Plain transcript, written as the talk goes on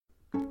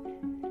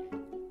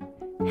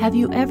Have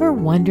you ever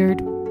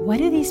wondered, what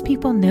do these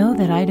people know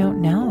that I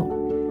don't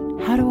know?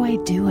 How do I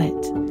do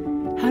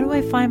it? How do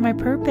I find my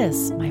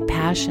purpose, my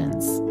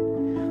passions?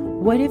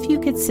 What if you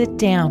could sit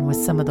down with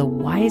some of the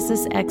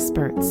wisest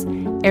experts,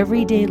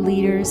 everyday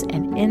leaders,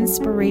 and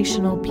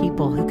inspirational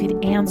people who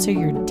could answer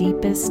your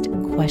deepest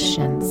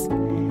questions?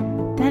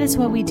 That is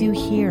what we do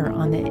here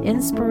on the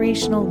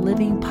Inspirational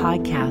Living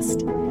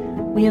Podcast.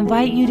 We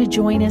invite you to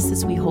join us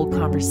as we hold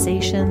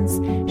conversations,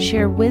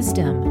 share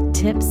wisdom,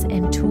 tips,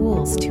 and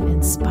tools to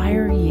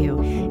inspire you,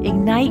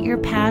 ignite your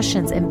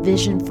passions and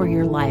vision for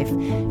your life,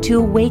 to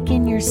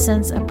awaken your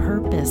sense of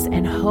purpose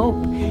and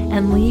hope,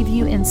 and leave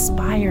you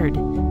inspired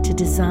to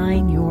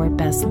design your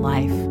best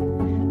life.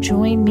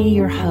 Join me,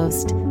 your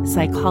host,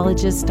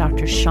 psychologist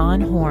Dr. Sean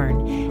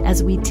Horn,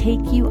 as we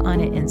take you on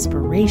an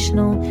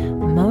inspirational,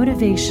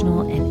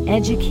 motivational, and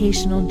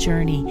educational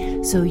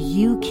journey so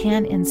you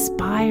can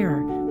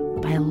inspire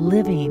by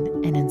living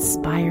an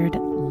inspired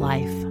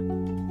life.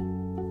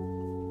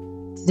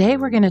 Today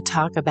we're going to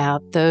talk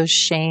about those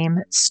shame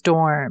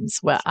storms,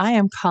 what I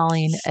am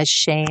calling a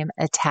shame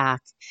attack,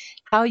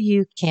 how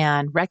you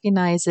can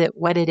recognize it,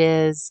 what it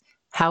is,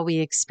 how we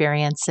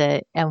experience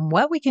it, and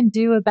what we can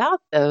do about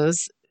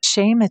those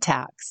shame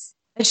attacks.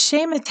 A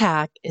shame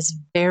attack is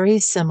very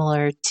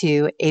similar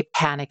to a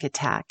panic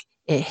attack.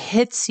 It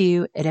hits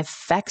you, it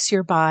affects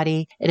your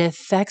body, it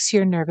affects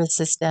your nervous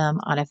system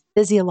on a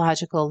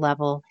physiological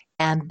level,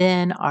 and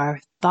then our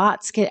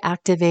thoughts get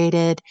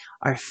activated,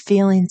 our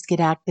feelings get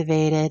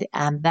activated,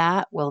 and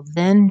that will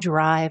then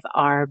drive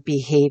our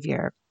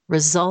behavior,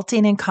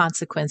 resulting in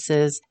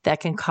consequences that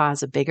can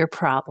cause a bigger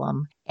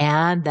problem.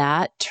 And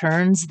that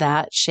turns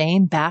that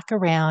shame back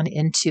around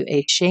into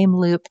a shame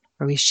loop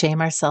where we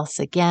shame ourselves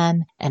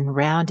again, and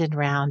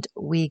round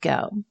we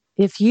go.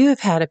 If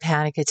you've had a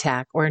panic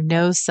attack or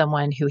know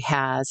someone who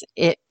has,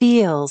 it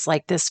feels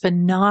like this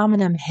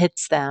phenomenon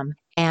hits them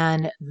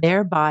and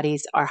their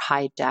bodies are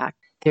hijacked.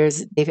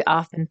 They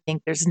often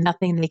think there's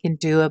nothing they can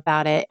do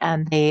about it,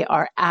 and they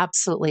are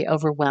absolutely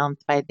overwhelmed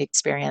by the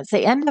experience.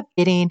 They end up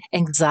getting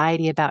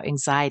anxiety about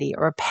anxiety,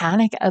 or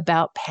panic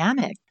about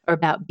panic, or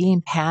about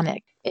being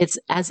panicked. It's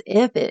as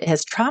if it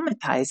has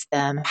traumatized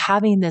them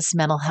having this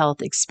mental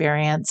health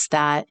experience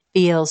that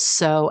feels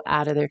so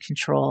out of their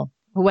control.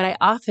 What I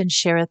often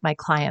share with my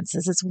clients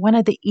is it's one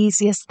of the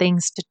easiest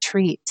things to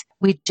treat.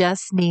 We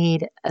just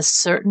need a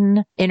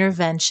certain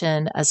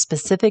intervention, a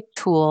specific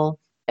tool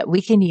that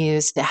we can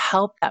use to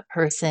help that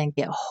person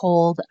get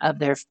hold of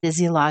their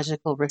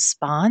physiological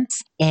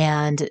response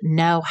and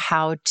know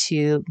how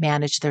to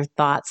manage their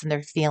thoughts and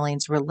their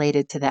feelings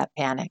related to that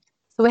panic.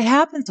 So what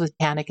happens with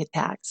panic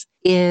attacks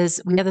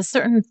is we have a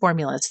certain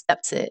formula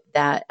steps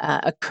that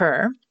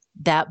occur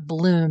that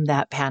bloom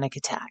that panic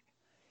attack.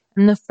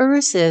 And the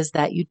first is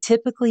that you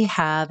typically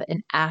have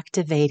an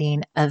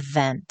activating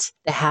event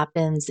that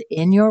happens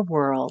in your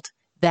world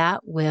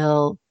that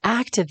will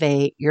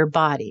activate your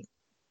body.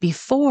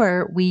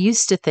 Before, we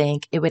used to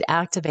think it would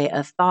activate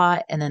a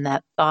thought, and then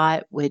that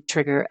thought would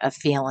trigger a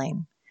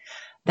feeling.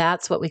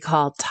 That's what we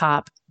call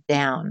top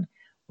down,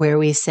 where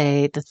we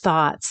say the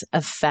thoughts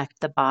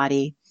affect the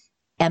body,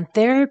 and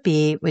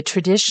therapy would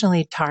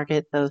traditionally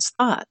target those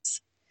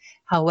thoughts.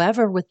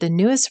 However, with the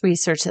newest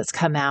research that's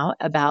come out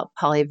about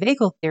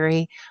polyvagal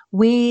theory,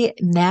 we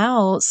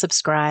now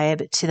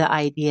subscribe to the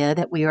idea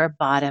that we are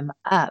bottom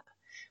up,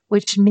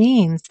 which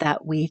means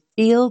that we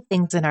feel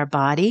things in our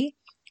body,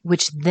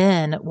 which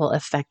then will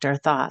affect our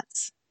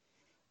thoughts.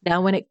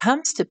 Now, when it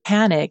comes to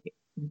panic,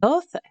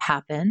 both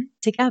happen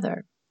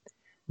together.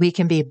 We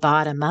can be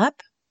bottom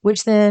up,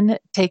 which then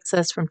takes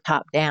us from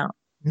top down,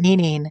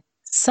 meaning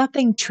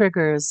something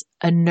triggers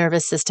a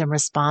nervous system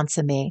response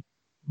in me.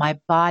 My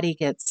body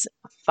gets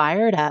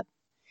fired up.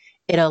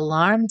 It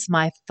alarms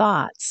my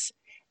thoughts.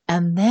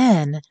 And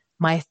then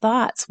my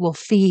thoughts will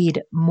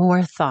feed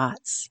more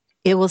thoughts.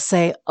 It will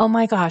say, oh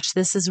my gosh,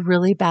 this is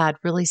really bad,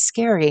 really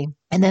scary.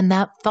 And then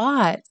that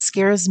thought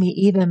scares me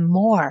even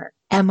more.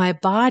 And my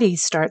body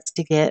starts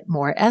to get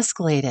more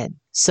escalated.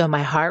 So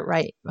my heart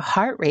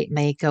rate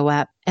may go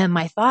up, and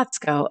my thoughts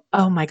go,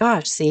 oh my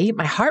gosh, see,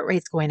 my heart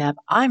rate's going up.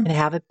 I'm going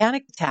to have a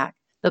panic attack.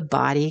 The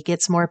body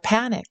gets more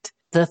panicked.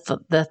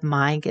 The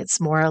mind gets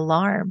more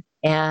alarmed,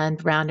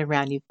 and round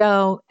you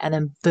go, and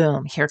then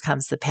boom, here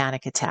comes the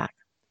panic attack.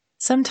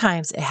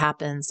 Sometimes it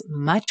happens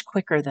much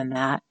quicker than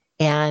that.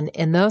 And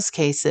in those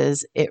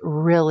cases, it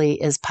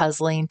really is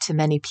puzzling to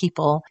many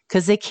people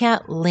because they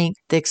can't link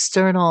the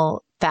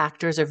external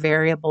factors or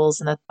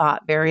variables and the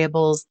thought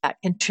variables that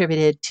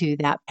contributed to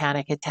that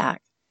panic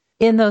attack.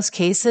 In those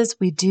cases,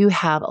 we do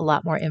have a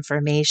lot more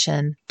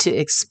information to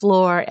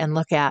explore and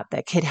look at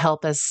that could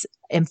help us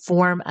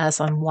inform us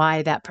on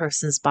why that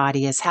person's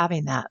body is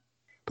having that.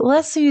 But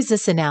let's use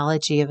this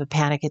analogy of a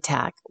panic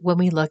attack when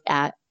we look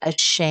at a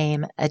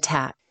shame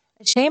attack.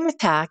 A shame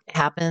attack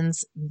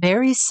happens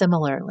very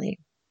similarly.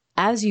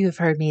 As you have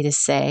heard me to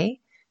say,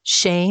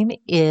 shame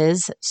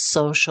is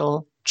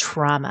social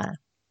trauma.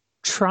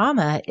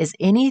 Trauma is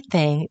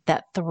anything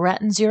that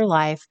threatens your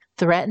life,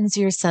 threatens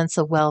your sense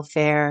of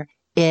welfare.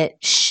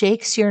 It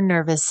shakes your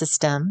nervous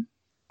system,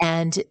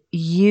 and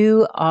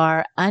you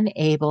are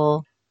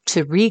unable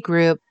to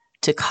regroup,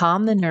 to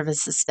calm the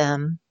nervous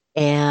system,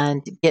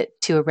 and get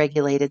to a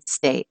regulated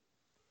state.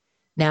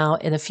 Now,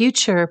 in the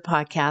future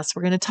podcast,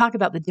 we're going to talk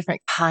about the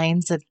different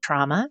kinds of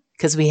trauma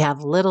because we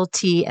have little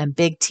t and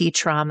big T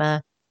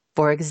trauma.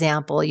 For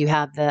example, you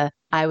have the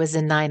I was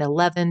in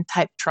 9/11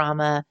 type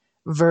trauma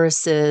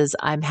versus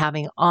I'm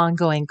having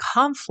ongoing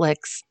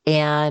conflicts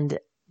and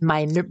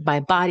my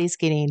body's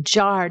getting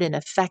jarred and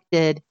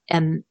affected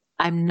and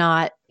I'm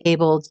not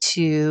able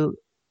to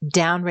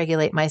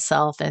downregulate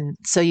myself. And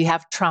so you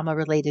have trauma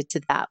related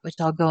to that, which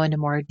I'll go into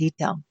more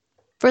detail.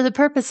 For the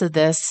purpose of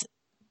this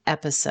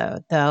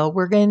episode, though,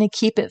 we're going to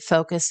keep it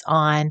focused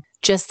on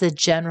just the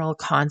general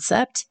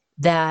concept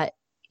that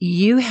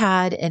you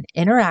had an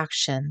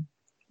interaction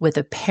with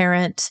a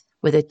parent,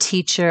 with a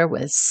teacher,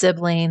 with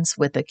siblings,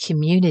 with a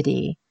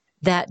community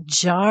that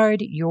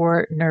jarred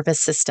your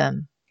nervous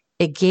system.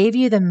 It gave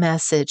you the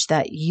message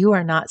that you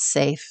are not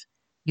safe,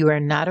 you are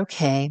not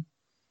okay,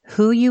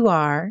 who you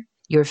are,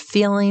 your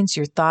feelings,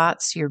 your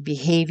thoughts, your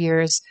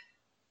behaviors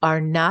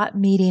are not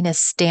meeting a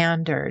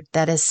standard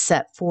that is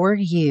set for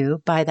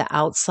you by the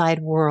outside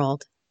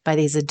world, by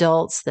these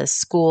adults, this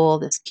school,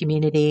 this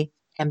community.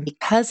 And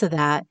because of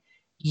that,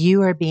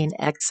 you are being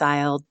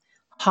exiled,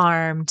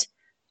 harmed,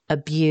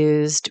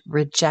 abused,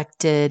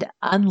 rejected,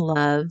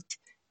 unloved,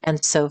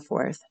 and so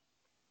forth.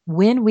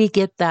 When we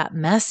get that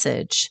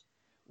message,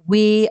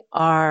 we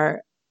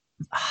are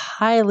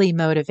highly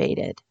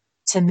motivated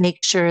to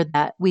make sure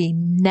that we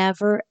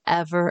never,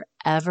 ever,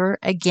 ever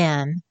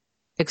again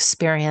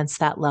experience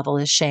that level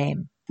of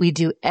shame. We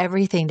do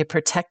everything to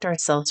protect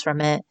ourselves from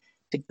it,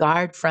 to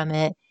guard from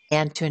it,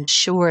 and to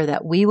ensure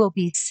that we will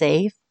be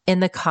safe in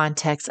the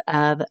context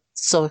of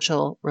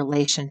social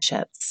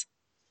relationships.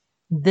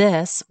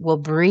 This will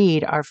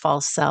breed our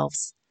false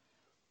selves,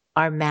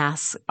 our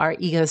masks, our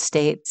ego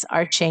states,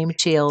 our shame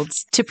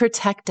shields to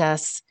protect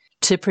us,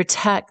 to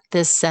protect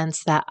this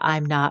sense that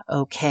I'm not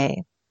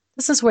okay.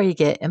 This is where you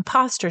get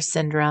imposter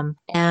syndrome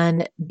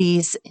and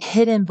these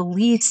hidden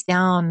beliefs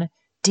down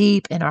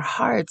deep in our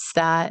hearts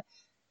that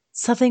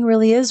something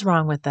really is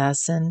wrong with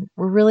us and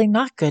we're really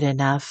not good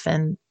enough.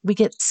 And we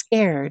get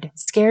scared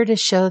to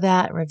show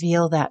that,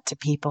 reveal that to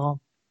people.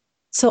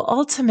 So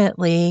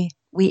ultimately,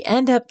 we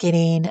end up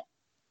getting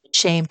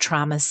shame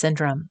trauma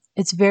syndrome.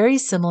 It's very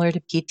similar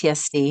to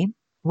PTSD,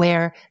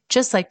 where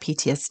just like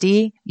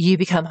PTSD, you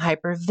become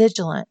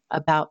hypervigilant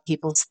about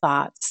people's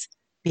thoughts,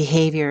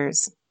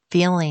 behaviors,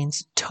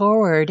 feelings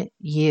toward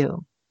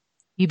you.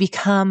 You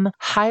become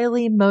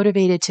highly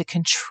motivated to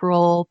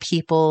control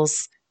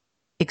people's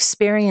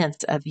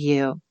experience of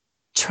you,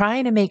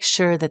 trying to make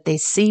sure that they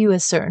see you a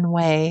certain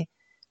way,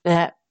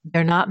 that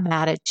they're not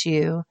mad at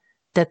you,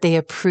 that they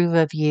approve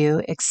of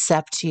you,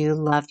 accept you,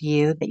 love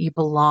you, that you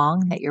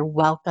belong, that you're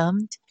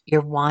welcomed,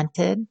 you're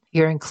wanted,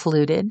 you're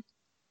included,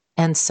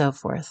 and so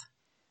forth.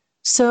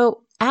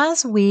 So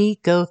as we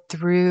go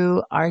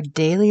through our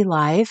daily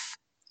life,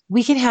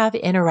 we can have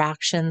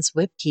interactions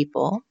with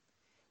people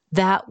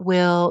that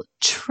will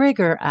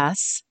trigger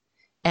us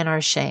and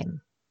our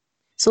shame.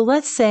 So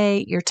let's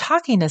say you're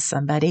talking to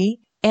somebody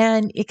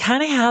and you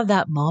kind of have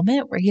that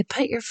moment where you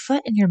put your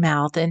foot in your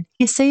mouth and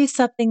you say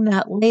something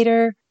that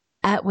later,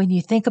 when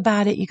you think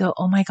about it, you go,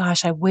 oh my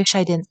gosh, I wish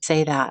I didn't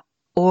say that.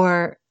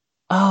 Or,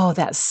 oh,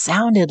 that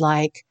sounded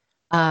like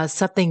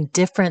something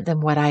different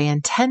than what I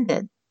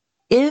intended.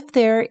 If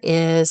there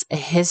is a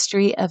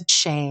history of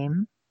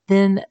shame,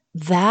 then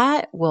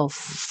that will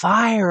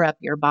fire up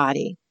your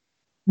body,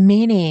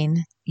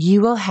 meaning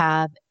you will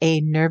have a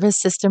nervous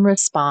system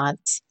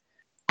response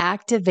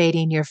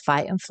activating your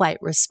fight and flight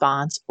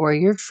response or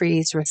your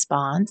freeze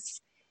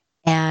response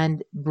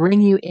and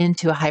bring you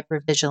into a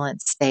hypervigilant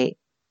state.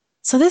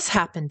 So this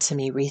happened to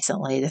me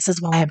recently. This is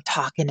why I'm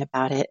talking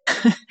about it.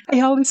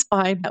 I always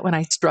find that when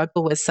I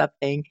struggle with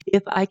something,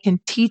 if I can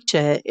teach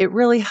it, it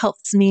really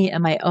helps me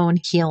in my own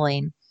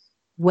healing.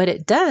 What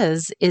it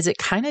does is it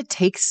kind of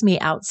takes me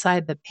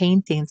outside the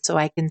painting so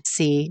I can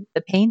see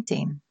the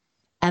painting.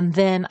 And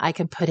then I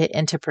can put it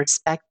into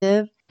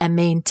perspective and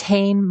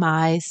maintain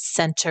my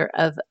center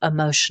of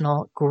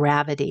emotional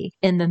gravity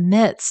in the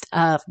midst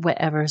of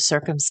whatever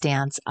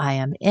circumstance I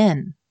am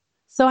in.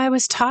 So I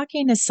was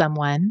talking to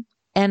someone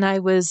and I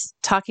was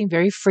talking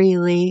very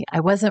freely. I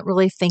wasn't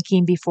really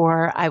thinking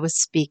before I was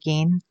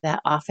speaking.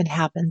 That often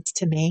happens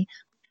to me.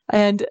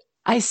 And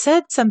I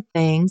said some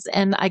things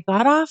and I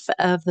got off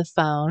of the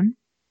phone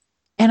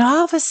and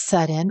all of a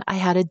sudden I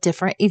had a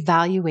different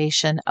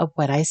evaluation of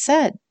what I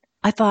said.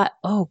 I thought,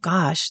 oh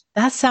gosh,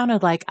 that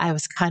sounded like I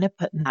was kind of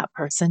putting that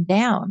person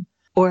down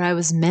or I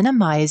was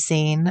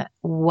minimizing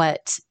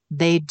what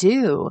they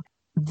do.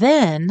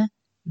 Then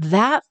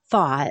that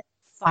thought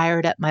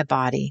fired up my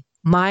body.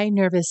 My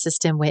nervous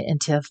system went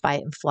into a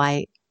fight and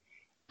flight.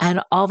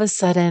 And all of a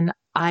sudden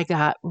I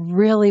got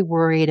really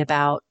worried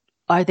about,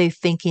 are they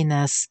thinking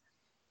this?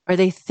 Are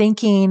they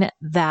thinking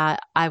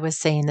that I was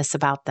saying this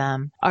about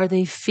them? Are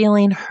they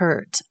feeling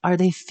hurt? Are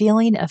they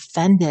feeling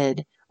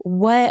offended?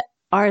 What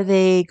are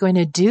they going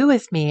to do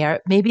with me? Or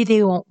maybe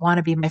they won't want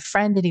to be my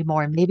friend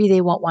anymore. Maybe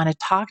they won't want to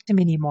talk to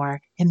me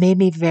anymore. It made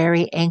me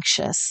very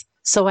anxious.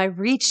 So I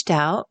reached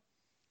out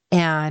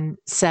and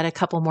said a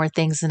couple more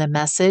things in a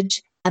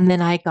message, and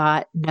then I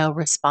got no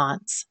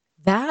response.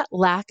 That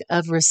lack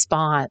of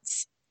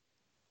response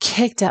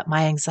kicked up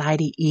my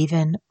anxiety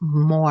even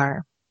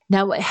more.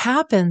 Now, what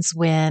happens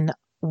when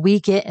we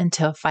get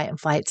into a fight and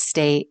flight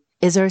state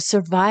is our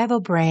survival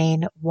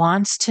brain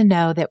wants to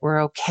know that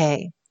we're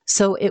okay.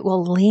 So it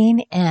will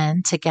lean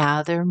in to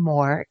gather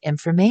more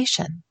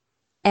information.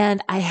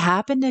 And I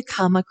happened to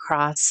come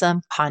across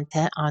some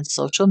content on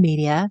social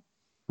media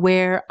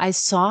where I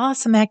saw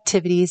some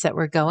activities that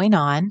were going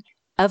on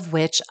of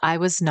which I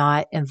was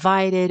not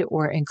invited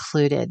or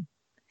included.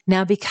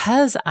 Now,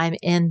 because I'm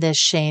in this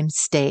shame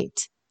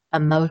state,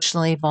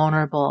 emotionally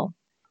vulnerable,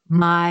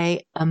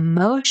 my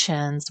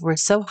emotions were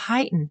so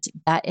heightened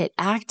that it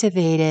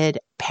activated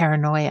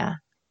paranoia.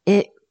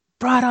 It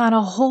brought on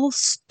a whole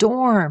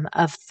storm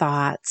of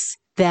thoughts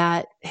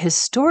that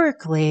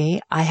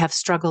historically I have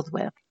struggled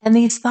with. And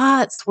these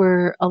thoughts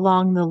were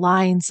along the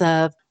lines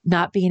of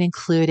not being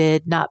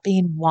included, not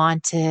being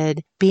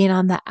wanted, being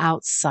on the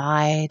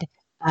outside,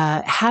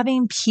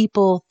 having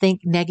people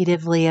think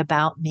negatively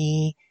about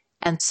me,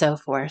 and so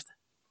forth.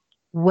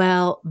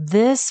 Well,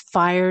 this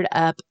fired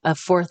up a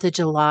 4th of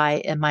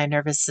July in my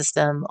nervous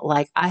system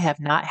like I have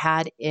not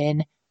had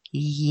in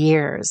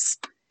years.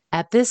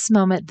 At this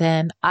moment,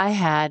 then, I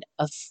had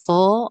a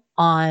full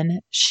on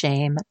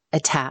shame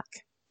attack.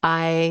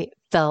 I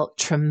felt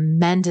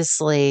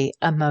tremendously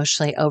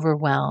emotionally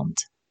overwhelmed,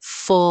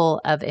 full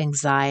of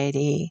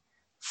anxiety,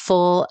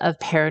 full of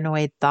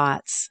paranoid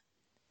thoughts.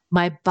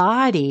 My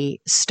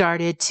body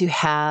started to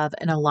have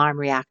an alarm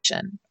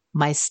reaction.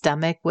 My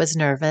stomach was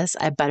nervous.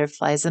 I had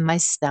butterflies in my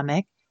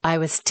stomach. I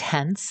was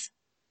tense.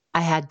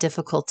 I had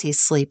difficulty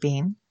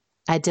sleeping.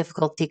 I had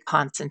difficulty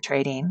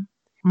concentrating.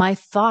 My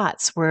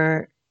thoughts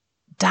were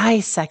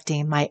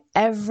dissecting my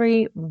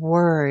every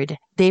word.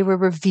 They were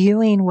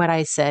reviewing what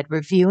I said,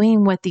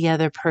 reviewing what the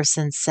other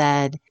person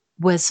said,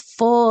 was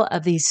full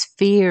of these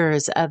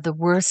fears of the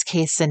worst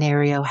case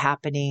scenario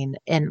happening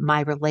in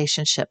my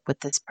relationship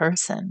with this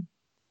person.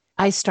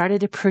 I started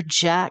to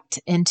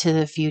project into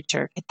the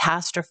future,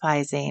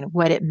 catastrophizing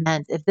what it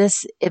meant. If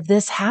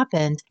this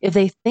happened, if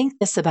they think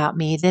this about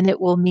me, then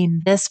it will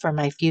mean this for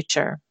my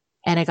future.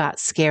 And it got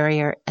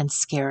scarier and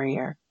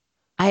scarier.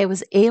 I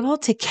was able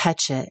to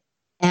catch it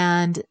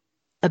and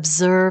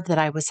observe that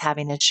I was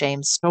having a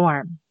shame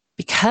storm.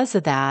 Because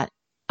of that,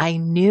 I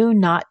knew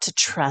not to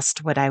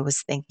trust what I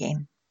was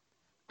thinking.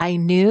 I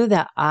knew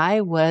that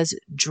I was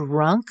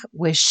drunk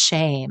with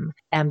shame.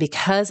 And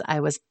because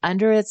I was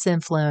under its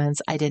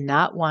influence, I did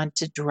not want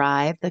to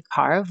drive the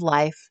car of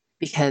life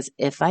because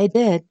if I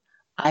did,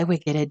 I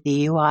would get a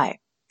DUI.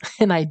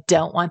 And I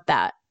don't want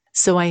that.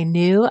 So I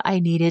knew I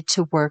needed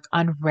to work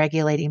on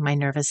regulating my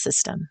nervous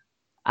system.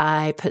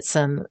 I put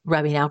some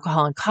rubbing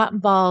alcohol and cotton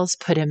balls,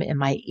 put them in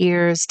my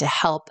ears to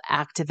help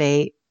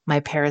activate my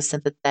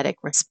parasympathetic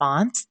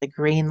response, the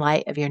green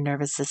light of your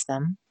nervous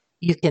system.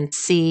 You can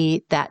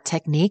see that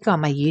technique on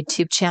my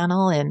YouTube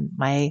channel and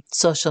my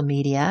social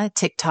media,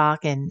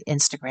 TikTok and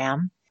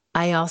Instagram.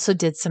 I also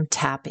did some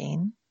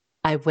tapping.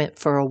 I went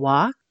for a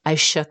walk. I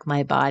shook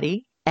my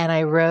body and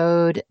I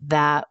rode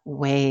that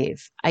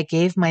wave. I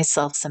gave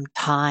myself some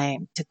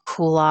time to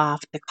cool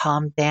off, to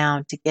calm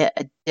down, to get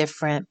a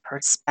different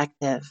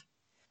perspective.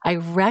 I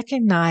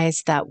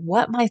recognized that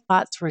what my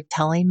thoughts were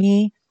telling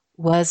me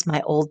was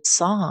my old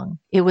song.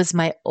 It was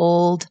my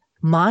old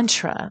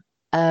mantra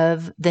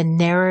of the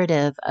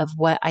narrative of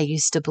what I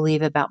used to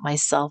believe about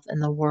myself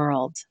and the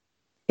world.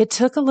 It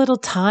took a little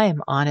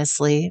time,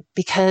 honestly,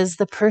 because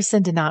the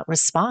person did not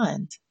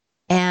respond.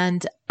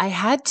 And I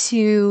had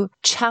to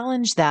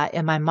challenge that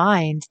in my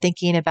mind,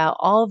 thinking about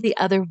all the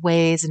other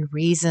ways and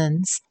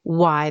reasons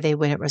why they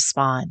wouldn't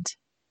respond.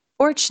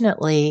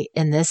 Fortunately,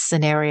 in this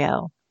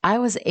scenario, I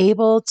was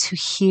able to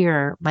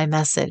hear my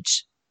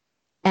message.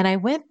 And I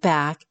went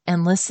back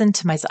and listened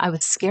to myself. I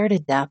was scared to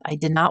death. I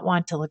did not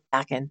want to look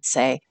back and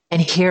say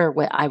and hear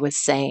what I was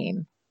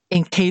saying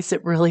in case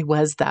it really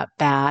was that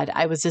bad.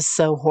 I was just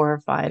so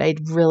horrified. I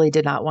really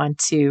did not want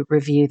to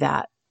review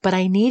that. But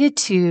I needed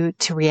to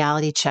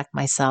reality check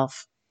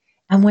myself.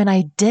 And when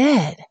I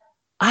did,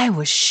 I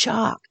was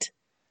shocked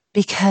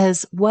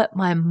because what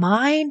my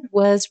mind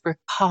was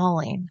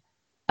recalling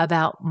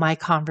about my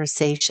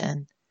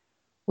conversation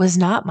was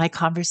not my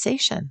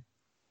conversation.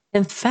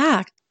 In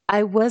fact,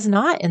 I was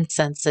not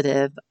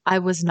insensitive. I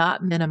was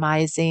not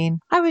minimizing.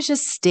 I was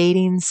just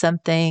stating some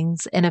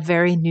things in a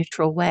very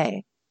neutral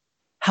way.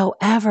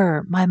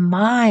 However, my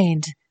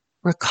mind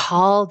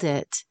recalled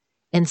it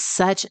in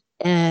such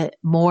a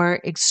more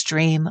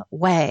extreme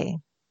way.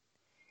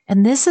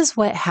 And this is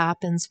what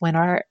happens when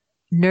our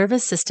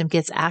nervous system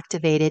gets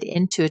activated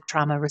into a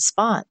trauma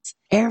response.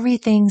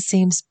 Everything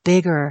seems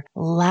bigger,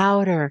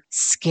 louder,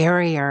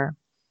 scarier.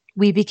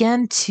 We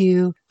begin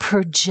to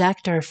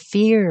project our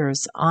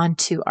fears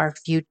onto our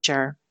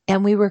future,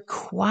 and we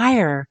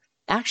require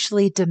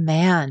actually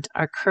demand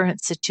our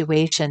current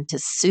situation to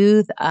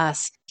soothe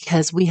us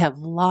because we have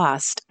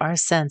lost our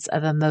sense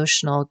of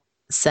emotional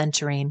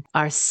centering,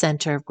 our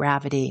center of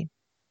gravity.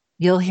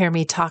 You'll hear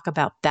me talk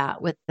about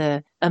that with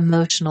the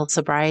emotional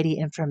sobriety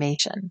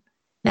information.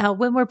 Now,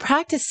 when we're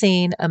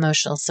practicing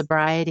emotional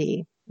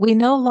sobriety, we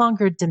no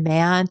longer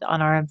demand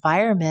on our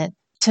environment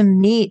to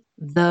meet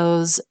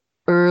those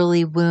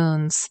early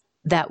wounds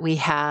that we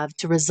have,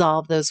 to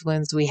resolve those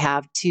wounds we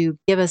have, to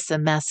give us a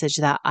message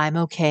that I'm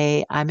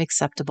okay, I'm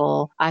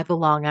acceptable, I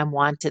belong, I'm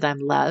wanted, I'm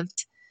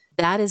loved.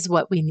 That is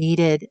what we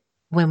needed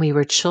when we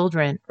were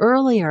children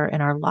earlier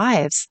in our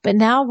lives, but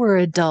now we're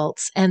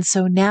adults. And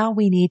so now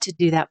we need to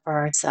do that for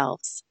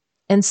ourselves.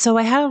 And so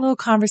I had a little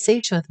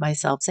conversation with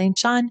myself saying,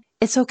 Shawn,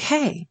 it's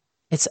okay.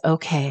 It's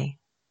okay.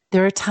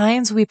 There are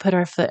times we put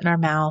our foot in our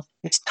mouth.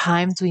 There's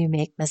times we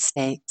make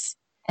mistakes.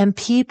 And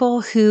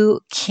people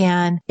who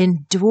can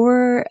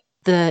endure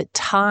the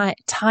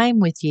time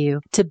with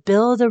you to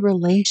build a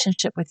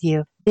relationship with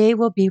you, they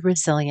will be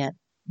resilient.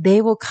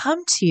 They will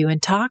come to you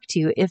and talk to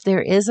you if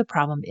there is a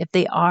problem, if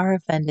they are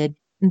offended,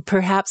 and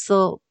perhaps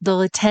they'll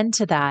attend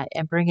to that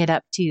and bring it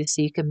up to you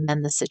so you can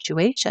mend the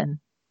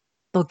situation.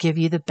 They'll give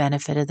you the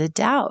benefit of the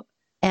doubt.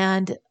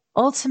 And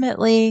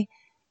ultimately,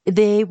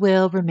 they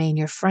will remain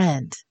your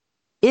friend.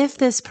 If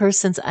this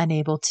person's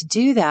unable to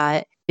do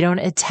that, they don't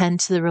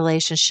attend to the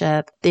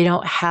relationship, they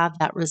don't have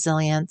that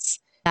resilience,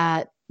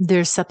 that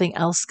there's something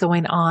else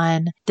going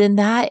on, then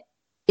that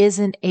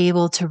isn't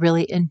able to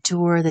really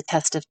endure the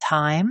test of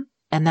time.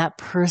 And that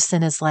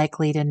person is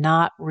likely to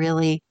not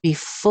really be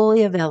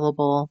fully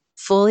available,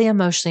 fully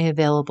emotionally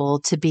available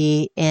to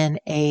be in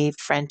a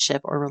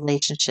friendship or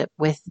relationship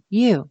with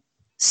you.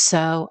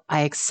 So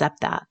I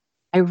accept that.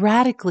 I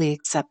radically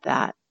accept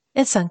that.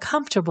 It's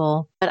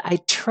uncomfortable, but I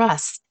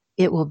trust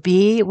it will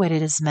be what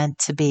it is meant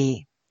to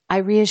be. I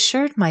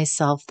reassured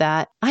myself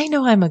that I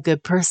know I'm a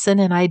good person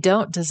and I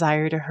don't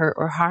desire to hurt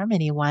or harm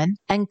anyone.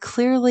 And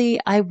clearly,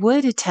 I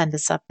would attend to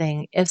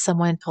something if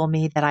someone told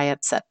me that I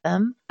upset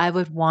them. I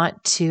would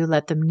want to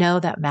let them know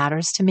that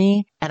matters to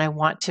me, and I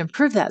want to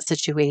improve that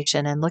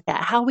situation and look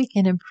at how we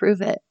can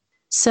improve it.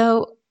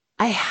 So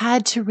I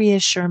had to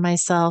reassure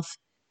myself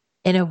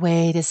in a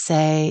way to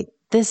say,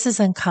 this is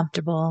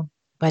uncomfortable,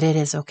 but it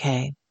is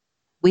okay.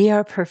 We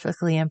are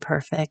perfectly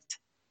imperfect.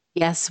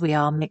 Yes, we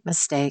all make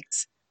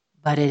mistakes,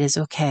 but it is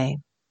okay.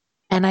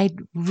 And I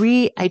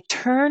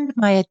turned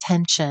my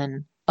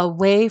attention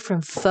away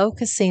from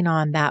focusing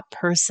on that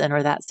person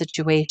or that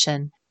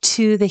situation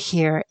to the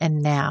here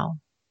and now,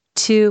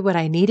 to what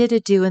I needed to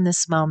do in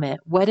this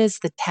moment. What is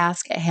the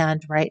task at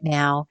hand right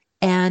now?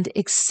 And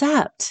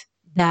accept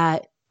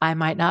that I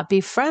might not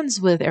be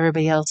friends with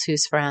everybody else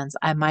who's friends.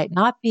 I might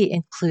not be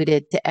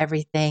included to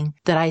everything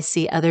that I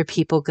see other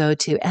people go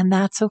to, and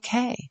that's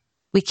okay.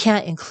 We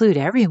can't include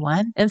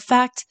everyone. In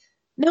fact,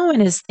 no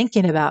one is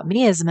thinking about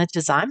me as much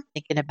as I'm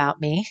thinking about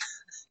me.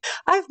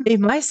 I've made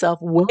myself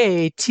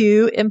way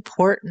too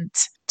important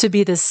to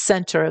be the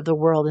center of the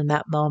world in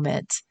that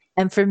moment.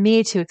 And for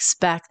me to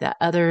expect that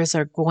others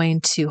are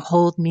going to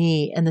hold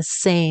me in the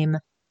same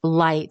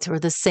light or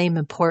the same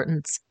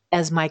importance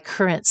as my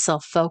current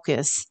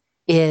self-focus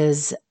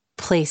is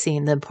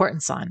placing the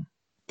importance on.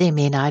 They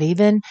may not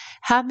even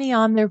have me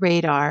on their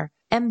radar.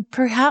 And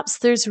perhaps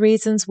there's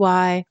reasons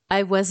why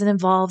I wasn't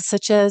involved,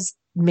 such as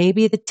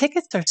maybe the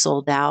tickets are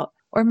sold out,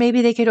 or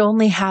maybe they could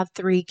only have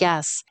 3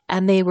 guests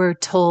and they were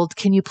told,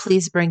 can you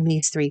please bring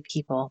these 3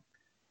 people?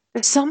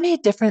 There's so many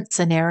different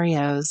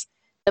scenarios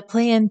that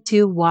play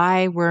into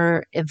why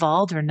we're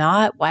involved or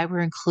not, why we're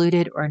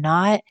included or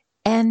not.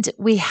 And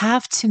we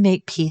have to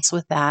make peace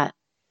with that.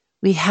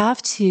 We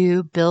have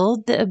to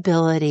build the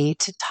ability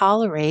to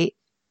tolerate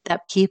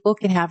that people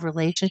can have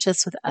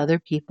relationships with other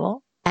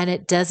people, and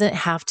it doesn't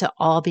have to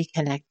all be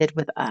connected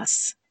with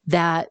us.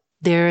 That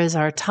there is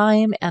our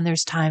time and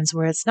there's times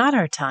where it's not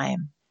our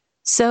time.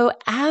 So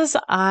as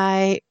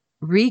I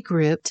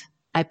regrouped,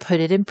 I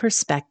put it in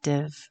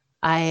perspective.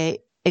 I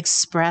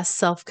expressed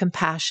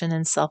self-compassion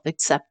and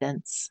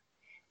self-acceptance,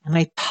 and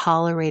I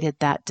tolerated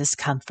that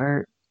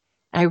discomfort.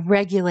 I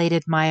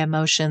regulated my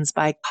emotions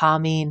by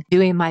calming,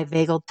 doing my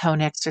vagal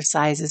tone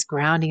exercises,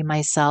 grounding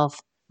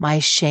myself. My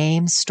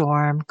shame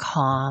storm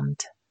calmed,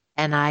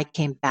 and I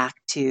came back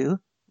to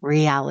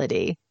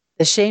reality.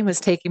 The shame was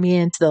taking me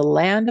into the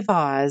land of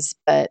Oz,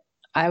 but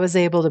I was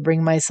able to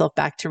bring myself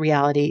back to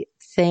reality.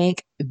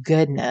 Thank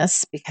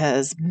goodness,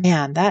 because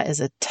man, that is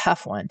a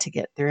tough one to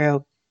get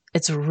through.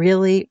 It's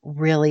really,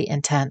 really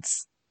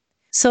intense.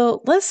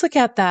 So let's look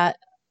at that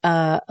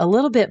a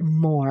little bit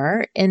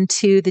more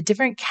into the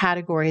different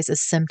categories of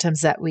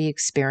symptoms that we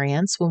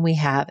experience when we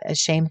have a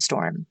shame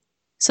storm.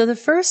 So the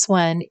first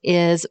one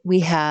is we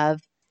have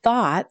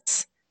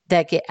thoughts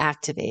that get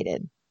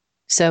activated.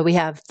 So we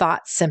have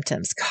thought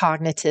symptoms,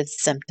 cognitive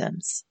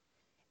symptoms.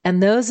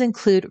 And those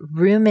include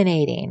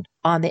ruminating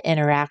on the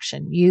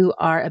interaction. You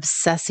are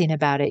obsessing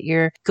about it.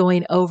 You're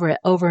going over it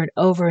over and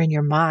over in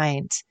your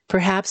mind.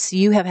 Perhaps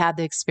you have had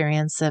the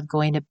experience of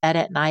going to bed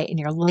at night and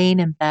you're laying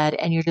in bed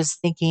and you're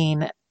just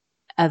thinking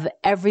of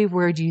every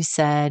word you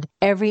said,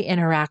 every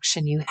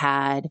interaction you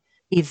had,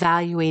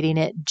 evaluating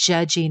it,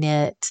 judging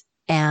it,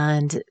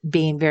 and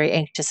being very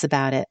anxious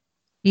about it.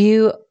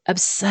 You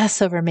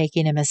obsess over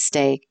making a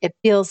mistake. It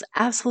feels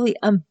absolutely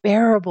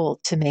unbearable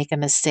to make a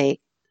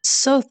mistake.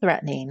 So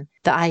threatening,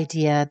 the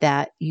idea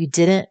that you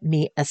didn't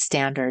meet a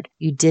standard,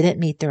 you didn't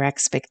meet their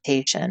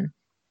expectation.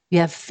 You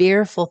have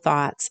fearful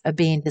thoughts of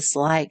being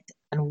disliked,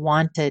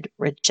 unwanted,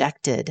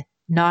 rejected,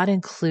 not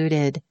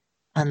included,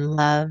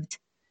 unloved,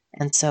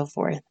 and so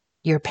forth.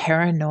 Your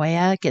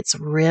paranoia gets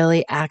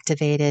really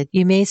activated.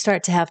 You may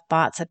start to have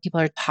thoughts that people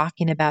are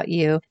talking about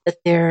you, that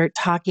they're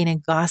talking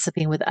and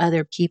gossiping with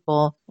other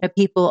people, that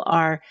people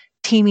are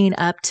teaming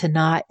up to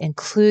not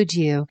include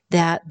you,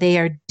 that they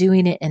are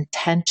doing it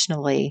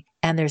intentionally,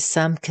 and there's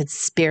some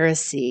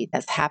conspiracy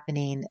that's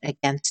happening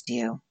against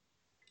you.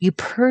 You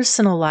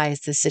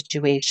personalize the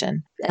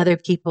situation, other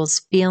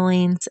people's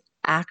feelings,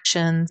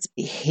 actions,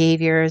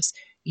 behaviors.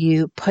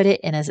 You put it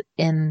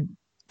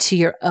into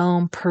your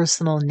own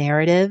personal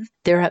narrative.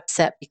 They're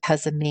upset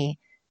because of me.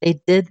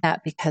 They did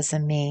that because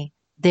of me.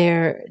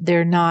 They're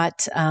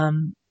not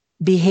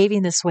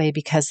behaving this way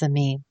because of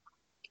me.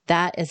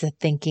 That is a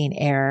thinking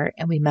error,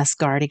 and we must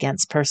guard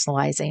against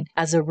personalizing.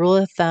 As a rule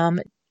of thumb,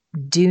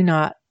 do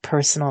not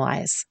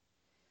personalize.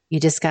 You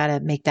just got to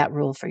make that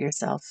rule for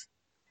yourself.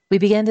 We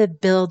begin to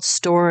build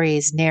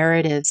stories,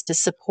 narratives to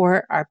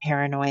support our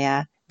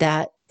paranoia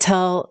that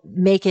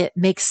make it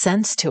make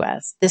sense to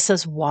us. This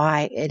is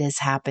why it is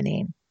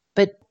happening.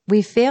 But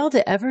we fail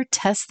to ever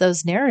test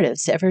those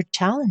narratives, to ever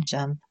challenge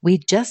them. We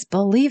just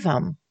believe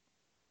them.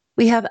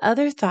 We have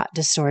other thought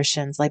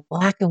distortions like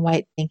black and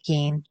white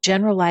thinking,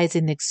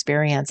 generalizing the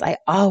experience. I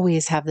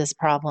always have this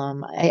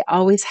problem. I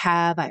always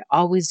have, I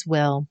always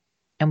will.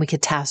 And we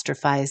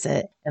catastrophize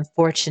it and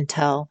fortune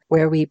tell,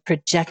 where we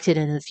project it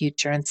into the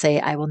future and say,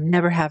 I will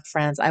never have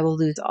friends. I will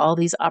lose all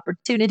these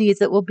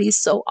opportunities. It will be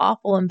so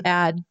awful and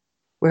bad.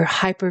 We're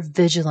hyper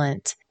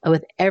vigilant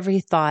with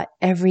every thought,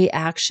 every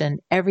action,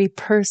 every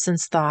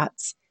person's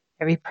thoughts,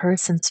 every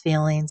person's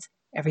feelings,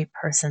 every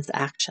person's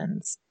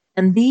actions.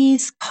 And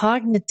these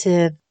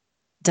cognitive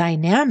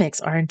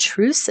dynamics are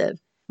intrusive.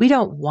 We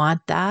don't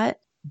want that,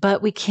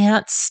 but we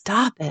can't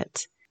stop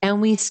it. And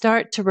we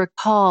start to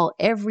recall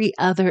every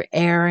other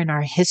error in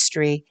our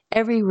history,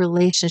 every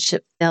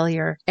relationship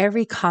failure,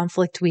 every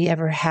conflict we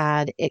ever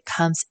had, it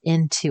comes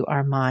into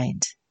our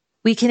mind.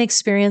 We can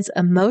experience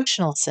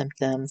emotional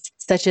symptoms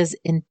such as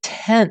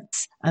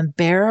intense,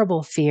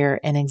 unbearable fear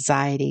and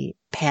anxiety,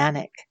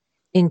 panic,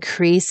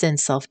 increase in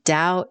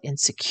self-doubt,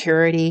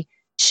 insecurity.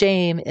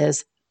 Shame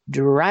is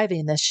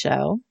driving this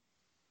show.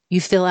 You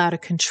feel out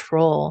of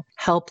control,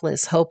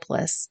 helpless,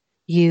 hopeless.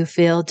 You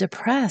feel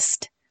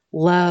depressed,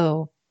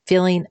 low,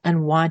 feeling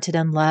unwanted,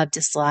 unloved,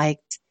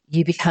 disliked.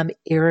 You become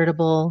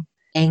irritable,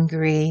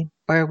 angry,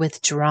 or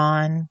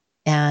withdrawn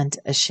and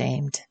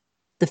ashamed.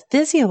 The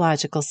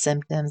physiological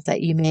symptoms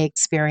that you may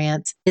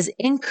experience is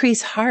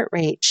increased heart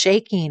rate,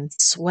 shaking,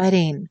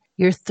 sweating.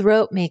 Your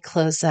throat may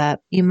close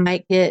up. You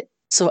might get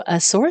a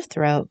sore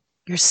throat.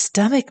 Your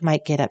stomach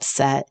might get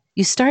upset.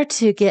 You start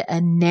to get a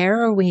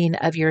narrowing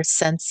of your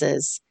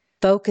senses,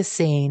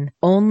 focusing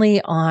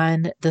only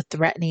on the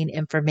threatening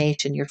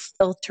information. You're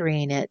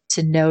filtering it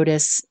to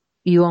notice.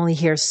 You only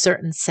hear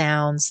certain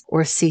sounds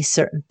or see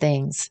certain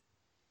things.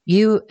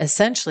 You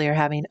essentially are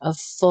having a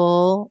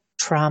full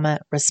trauma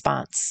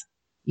response.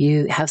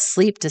 You have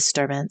sleep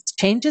disturbance,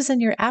 changes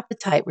in your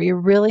appetite where you're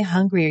really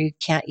hungry or you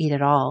can't eat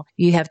at all.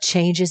 You have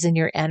changes in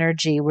your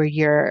energy where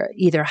you're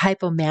either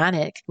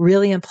hypomanic,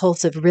 really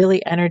impulsive,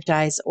 really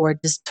energized, or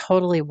just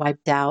totally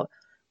wiped out,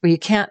 where you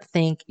can't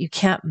think, you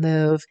can't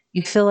move.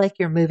 You feel like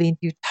you're moving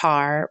through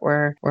tar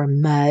or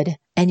mud,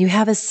 and you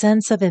have a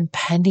sense of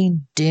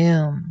impending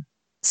doom.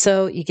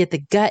 So you get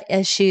the gut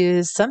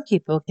issues. Some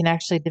people can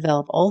actually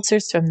develop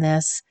ulcers from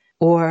this,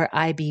 or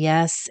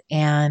IBS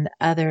and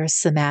other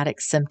somatic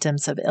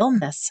symptoms of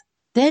illness.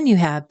 Then you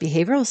have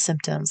behavioral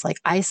symptoms like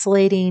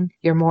isolating,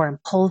 you're more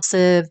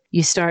impulsive,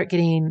 you start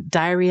getting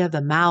diarrhea of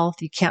the mouth,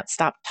 you can't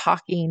stop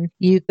talking,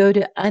 you go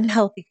to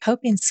unhealthy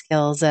coping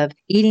skills of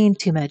eating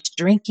too much,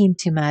 drinking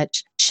too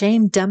much,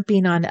 shame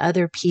dumping on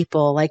other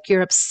people, like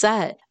you're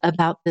upset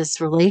about this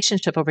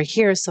relationship over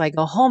here, so I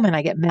go home and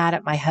I get mad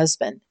at my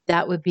husband.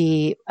 That would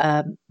be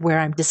where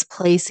I'm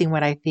displacing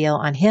what I feel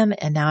on him,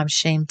 and now I'm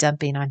shame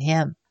dumping on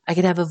him. I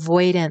could have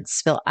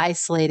avoidance, feel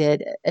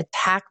isolated,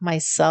 attack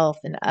myself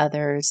and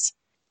others,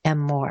 and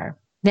more.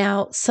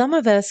 Now, some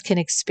of us can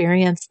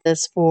experience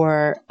this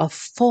for a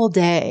full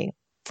day,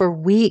 for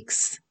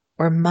weeks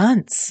or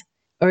months,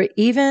 or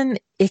even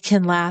it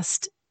can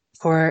last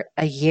for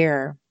a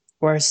year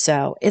or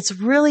so. It's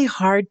really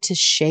hard to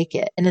shake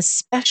it, and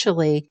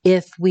especially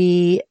if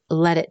we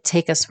let it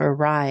take us for a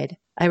ride.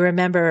 I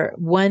remember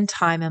one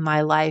time in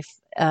my life,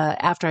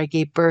 after I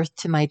gave birth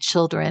to my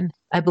children,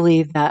 I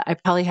believe that I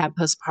probably had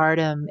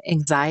postpartum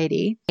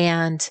anxiety,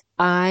 and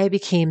I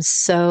became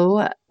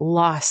so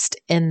lost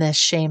in this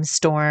shame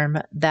storm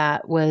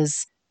that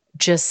was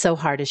just so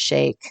hard to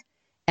shake.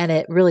 And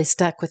it really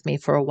stuck with me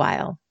for a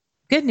while.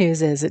 Good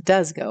news is it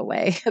does go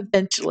away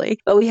eventually,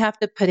 but we have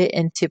to put it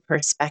into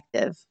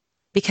perspective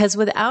because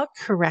without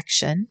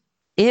correction,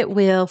 it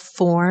will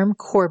form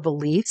core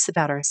beliefs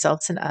about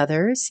ourselves and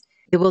others.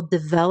 It will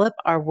develop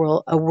a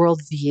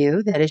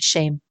worldview that is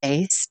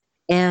shame-based,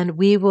 and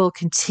we will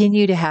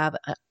continue to have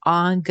an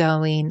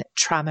ongoing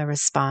trauma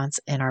response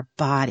in our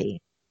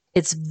body.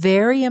 It's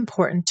very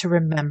important to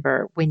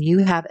remember when you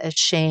have a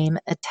shame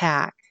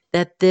attack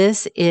that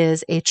this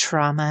is a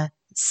trauma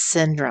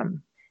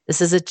syndrome. This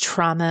is a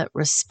trauma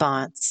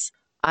response.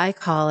 I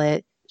call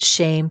it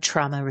shame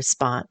trauma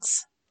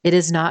response. It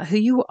is not who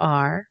you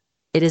are.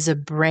 It is a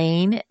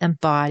brain and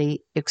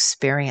body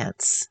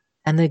experience.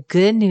 And the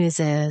good news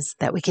is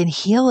that we can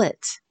heal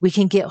it. We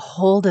can get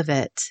hold of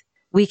it.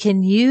 We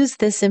can use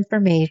this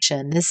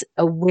information, this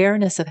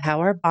awareness of how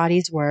our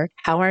bodies work,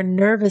 how our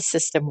nervous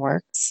system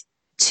works,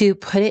 to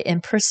put it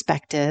in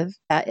perspective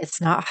that it's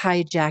not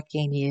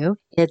hijacking you.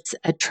 It's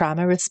a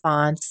trauma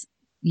response.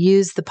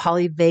 Use the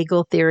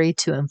polyvagal theory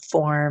to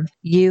inform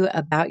you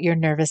about your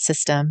nervous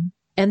system.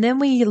 And then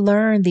we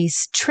learn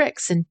these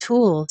tricks and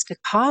tools to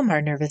calm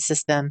our nervous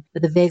system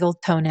with the vagal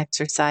tone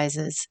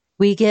exercises.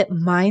 We get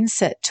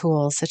mindset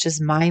tools such as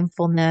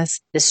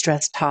mindfulness,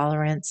 distress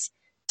tolerance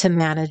to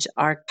manage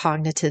our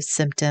cognitive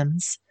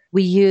symptoms.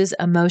 We use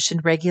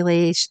emotion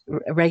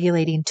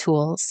regulating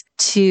tools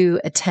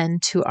to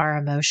attend to our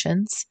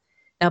emotions.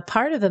 Now,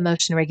 part of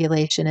emotion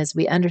regulation is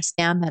we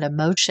understand that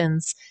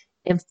emotions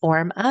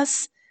inform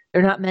us.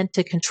 They're not meant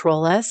to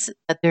control us,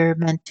 but they're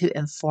meant to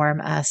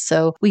inform us.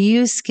 So we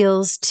use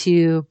skills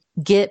to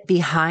get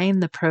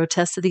behind the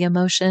protest of the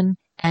emotion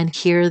and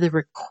hear the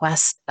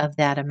request of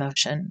that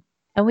emotion.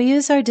 And we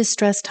use our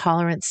distress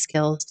tolerance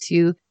skills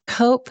to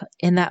cope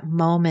in that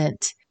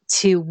moment,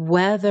 to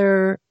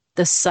weather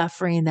the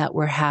suffering that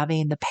we're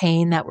having, the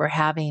pain that we're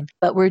having,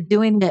 but we're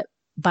doing it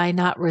by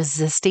not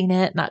resisting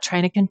it, not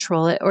trying to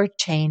control it or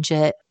change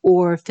it,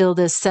 or feel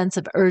this sense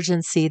of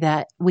urgency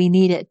that we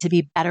need it to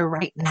be better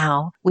right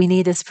now. We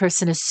need this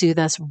person to soothe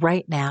us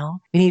right now.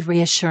 We need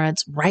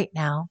reassurance right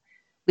now.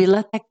 We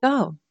let that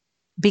go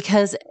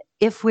because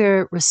if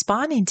we're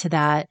responding to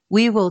that,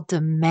 we will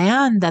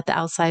demand that the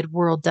outside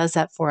world does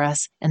that for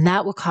us, and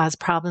that will cause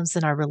problems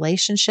in our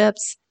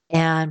relationships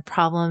and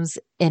problems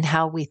in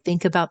how we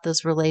think about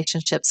those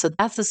relationships. So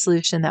that's a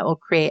solution that will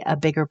create a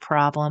bigger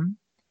problem.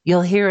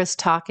 You'll hear us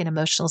talk in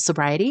emotional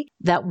sobriety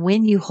that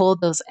when you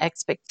hold those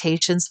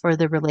expectations for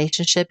the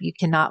relationship, you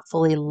cannot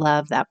fully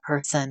love that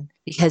person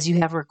because you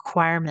have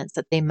requirements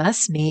that they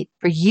must meet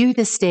for you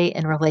to stay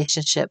in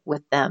relationship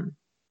with them.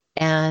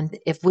 And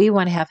if we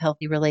want to have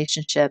healthy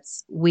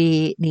relationships,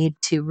 we need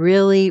to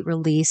really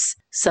release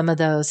some of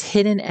those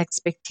hidden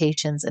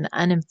expectations and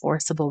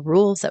unenforceable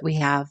rules that we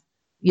have.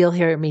 You'll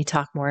hear me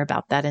talk more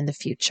about that in the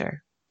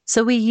future.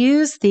 So we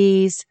use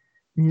these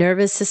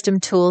nervous system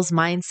tools,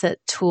 mindset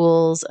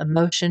tools,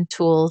 emotion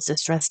tools,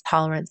 distress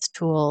tolerance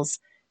tools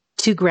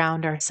to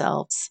ground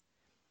ourselves.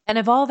 And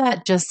if all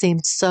that just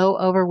seems so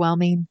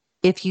overwhelming,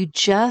 if you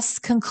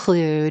just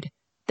conclude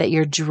that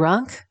you're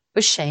drunk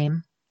with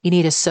shame, you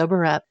need to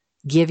sober up,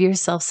 give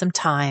yourself some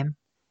time,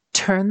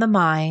 turn the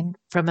mind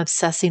from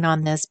obsessing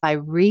on this by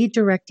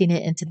redirecting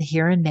it into the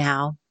here and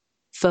now,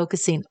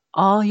 focusing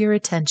all your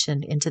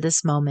attention into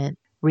this moment,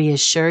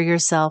 reassure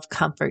yourself,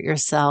 comfort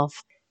yourself,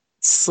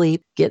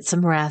 sleep, get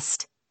some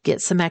rest,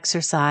 get some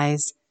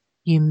exercise.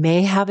 You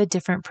may have a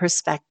different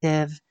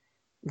perspective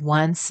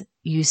once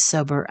you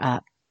sober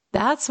up.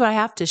 That's what I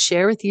have to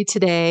share with you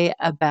today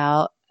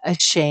about a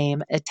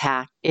shame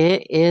attack.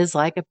 It is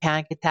like a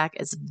panic attack.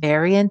 It's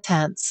very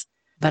intense,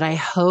 but I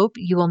hope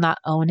you will not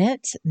own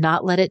it,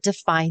 not let it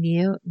define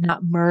you,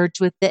 not merge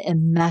with it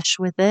and mesh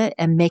with it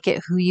and make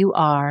it who you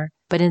are,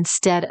 but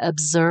instead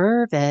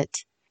observe it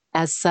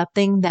as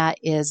something that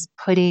is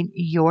putting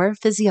your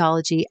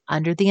physiology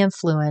under the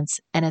influence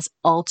and it's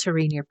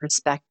altering your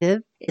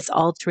perspective, it's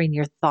altering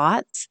your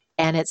thoughts,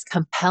 and it's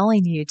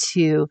compelling you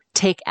to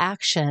take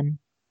action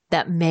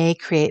that may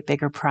create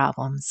bigger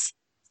problems.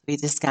 We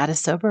just got to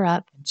sober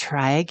up and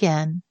try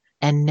again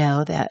and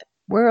know that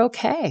we're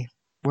okay.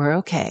 We're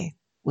okay.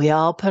 We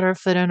all put our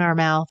foot in our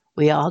mouth.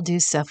 We all do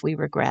stuff we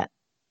regret.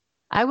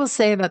 I will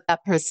say that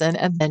that person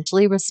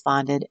eventually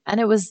responded and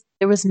there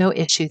was no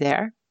issue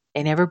there.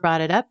 They never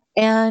brought it up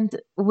and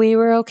we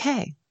were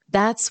okay.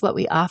 That's what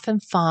we often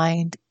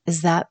find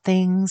is that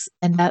things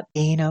end up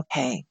being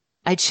okay.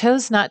 I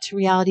chose not to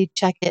reality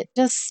check it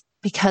just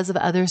because of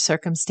other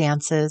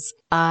circumstances.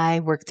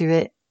 I worked through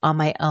it on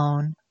my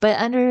own. But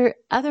under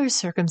other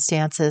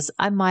circumstances,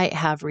 I might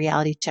have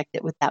reality checked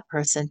it with that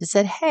person to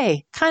said,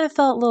 hey, kind of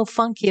felt a little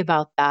funky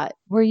about that.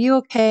 Were you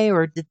okay?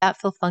 Or did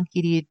that feel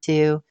funky to you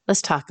too?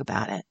 Let's talk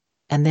about it.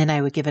 And then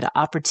I would give it an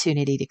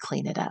opportunity to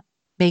clean it up.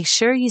 Make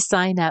sure you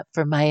sign up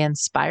for my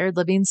Inspired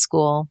Living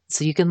School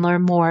so you can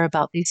learn more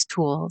about these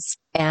tools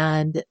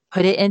and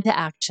put it into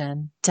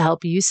action to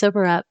help you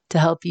sober up, to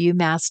help you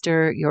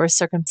master your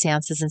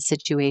circumstances and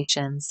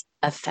situations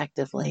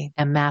effectively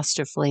and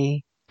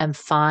masterfully, and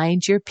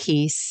find your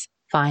peace,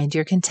 find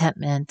your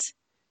contentment,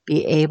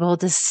 be able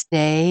to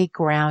stay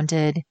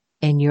grounded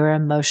in your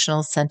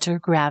emotional center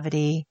of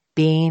gravity,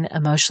 being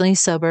emotionally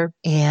sober,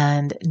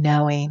 and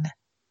knowing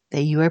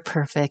that you are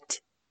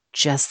perfect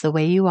just the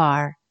way you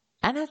are,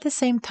 and at the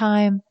same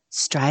time,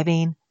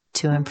 striving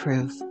to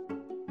improve.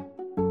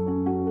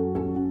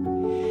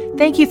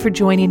 Thank you for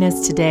joining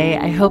us today.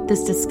 I hope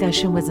this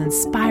discussion was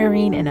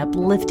inspiring and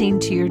uplifting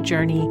to your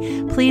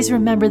journey. Please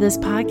remember this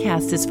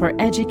podcast is for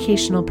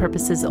educational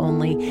purposes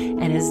only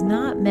and is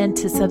not meant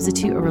to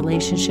substitute a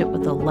relationship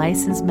with a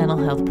licensed mental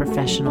health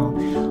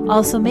professional.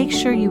 Also, make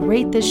sure you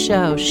rate this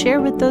show, share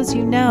with those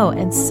you know,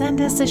 and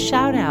send us a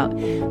shout out.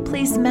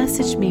 Please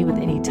message me with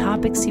any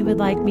topics you would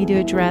like me to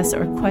address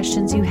or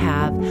questions you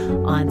have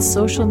on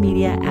social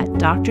media at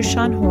Dr.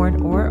 Sean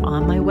Horn or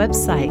on my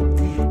website.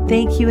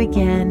 Thank you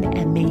again,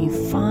 and may you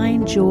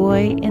find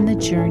joy in the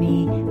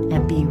journey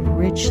and be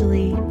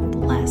richly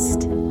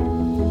blessed.